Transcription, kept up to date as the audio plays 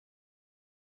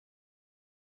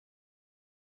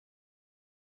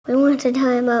We want to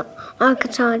tell you about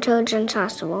Arkansas Children's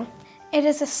Hospital. It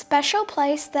is a special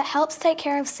place that helps take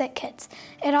care of sick kids.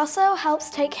 It also helps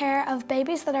take care of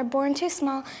babies that are born too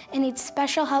small and need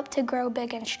special help to grow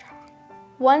big and strong.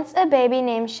 Once a baby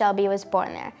named Shelby was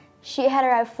born there. She had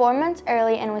arrived 4 months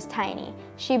early and was tiny.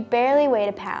 She barely weighed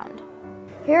a pound.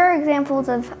 Here are examples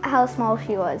of how small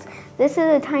she was. This is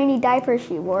a tiny diaper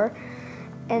she wore,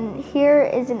 and here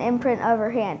is an imprint of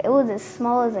her hand. It was as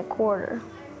small as a quarter.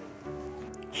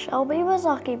 Shelby was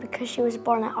lucky because she was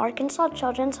born at Arkansas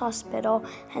Children's Hospital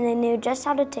and they knew just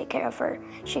how to take care of her.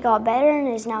 She got better and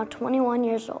is now 21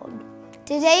 years old.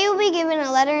 Today you'll be given a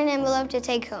letter and envelope to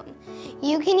take home.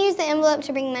 You can use the envelope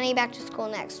to bring money back to school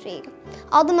next week.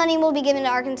 All the money will be given to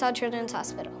Arkansas Children's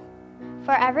Hospital.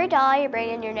 For every dollar you bring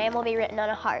in, your name will be written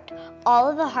on a heart. All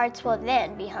of the hearts will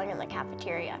then be hung in the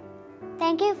cafeteria.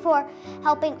 Thank you for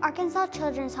helping Arkansas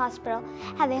Children's Hospital.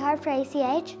 Have a heart for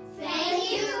ACH.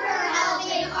 Thank you for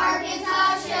helping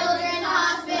Arkansas Children's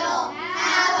Hospital.